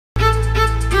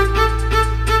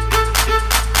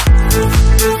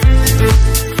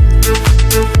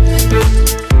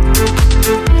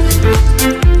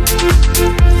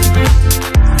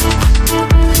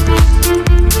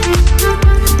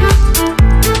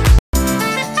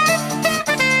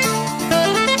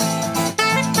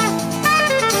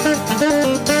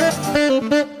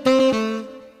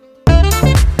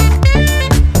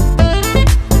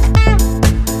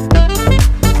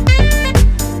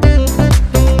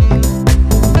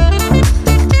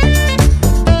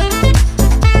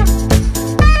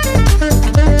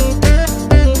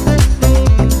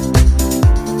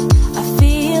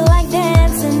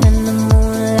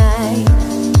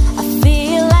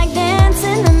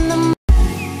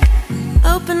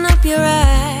your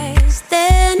eyes,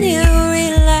 then you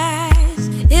realize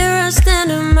here I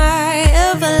stand in my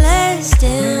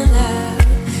everlasting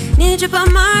love. Need you by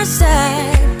my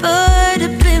side, but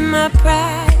it be my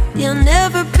pride. You'll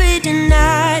never be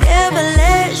denied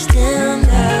everlasting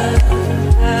love.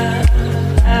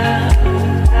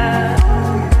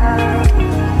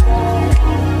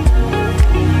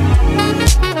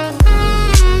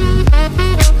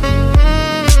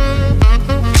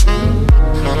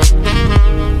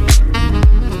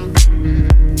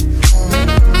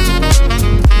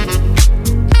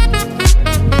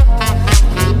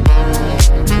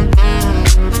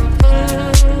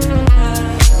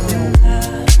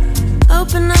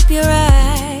 Open up your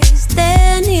eyes,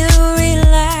 then you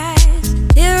realize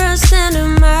here I stand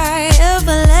in my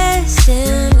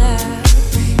everlasting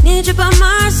love. Need you by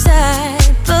my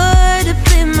side, but it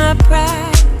be my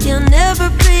pride. You'll never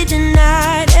be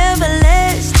denied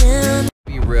everlasting.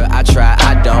 Be real, I try,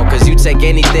 I don't, cause you take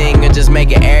anything and just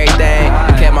make it everything.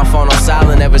 Kept my phone on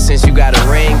silent ever since you got a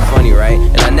ring. Funny, right?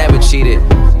 And I never cheated.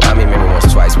 I mean, maybe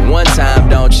once, twice, but one time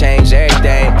don't change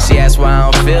everything. She asked why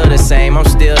I don't feel the same. I'm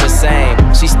still the same.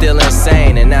 She's still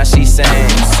insane, and now she's saying,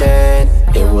 you said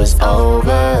it was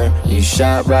over. You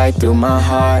shot right through my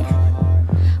heart.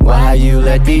 Why you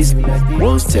let these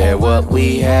wolves tear what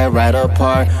we had right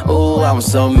apart? Oh, I was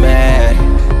so mad.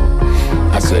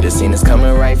 I could've seen this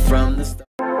coming right from the start.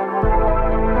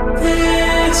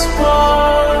 It's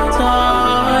what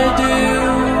I do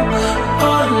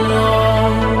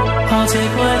alone. I'll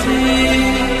take my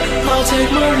lead, I'll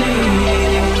take my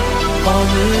lead on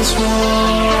this road.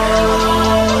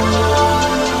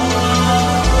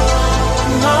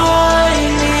 I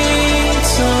need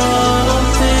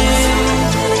something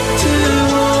to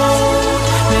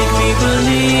make me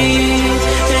believe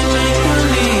and make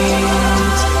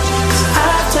believe. 'Cause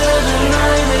after the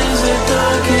night is it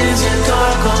dark, is it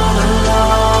dark all alone?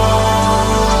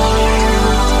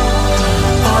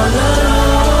 All alone.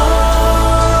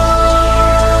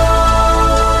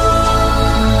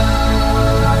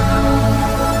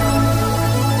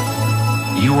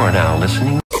 You are now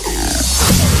listening.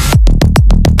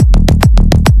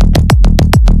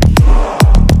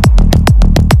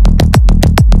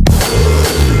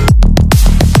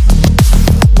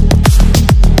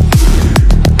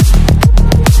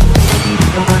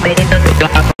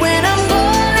 When I'm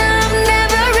gone, I'm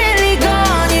never really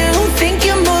gone. You think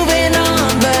you're moving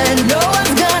on, but no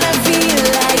one's gonna feel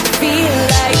like me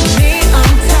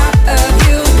on top of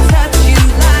you, touch you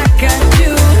like I do.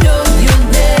 No, you'll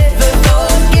never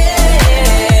forget.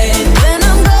 When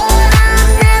I'm gone, I'm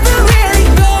never really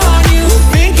gone. You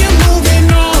think you're moving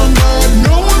on, but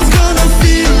no one's gonna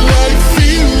feel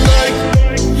like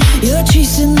you're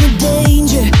chasing the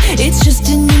danger. It's just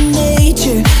in your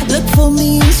nature. Look for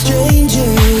me in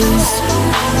strangers.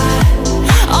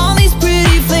 All these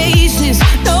pretty faces,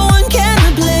 no one can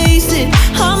replace it.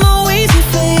 I'm always your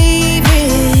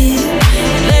favorite.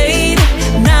 Late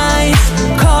nights,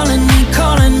 calling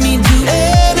me, do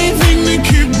anything to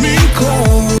keep me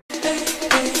close.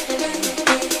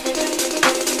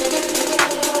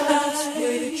 Bounce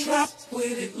with it, drop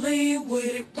with it, lean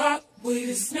with it, rock with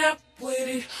it, snap with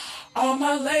it. All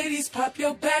my ladies, pop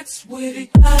your backs with it.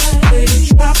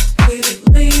 With it, drop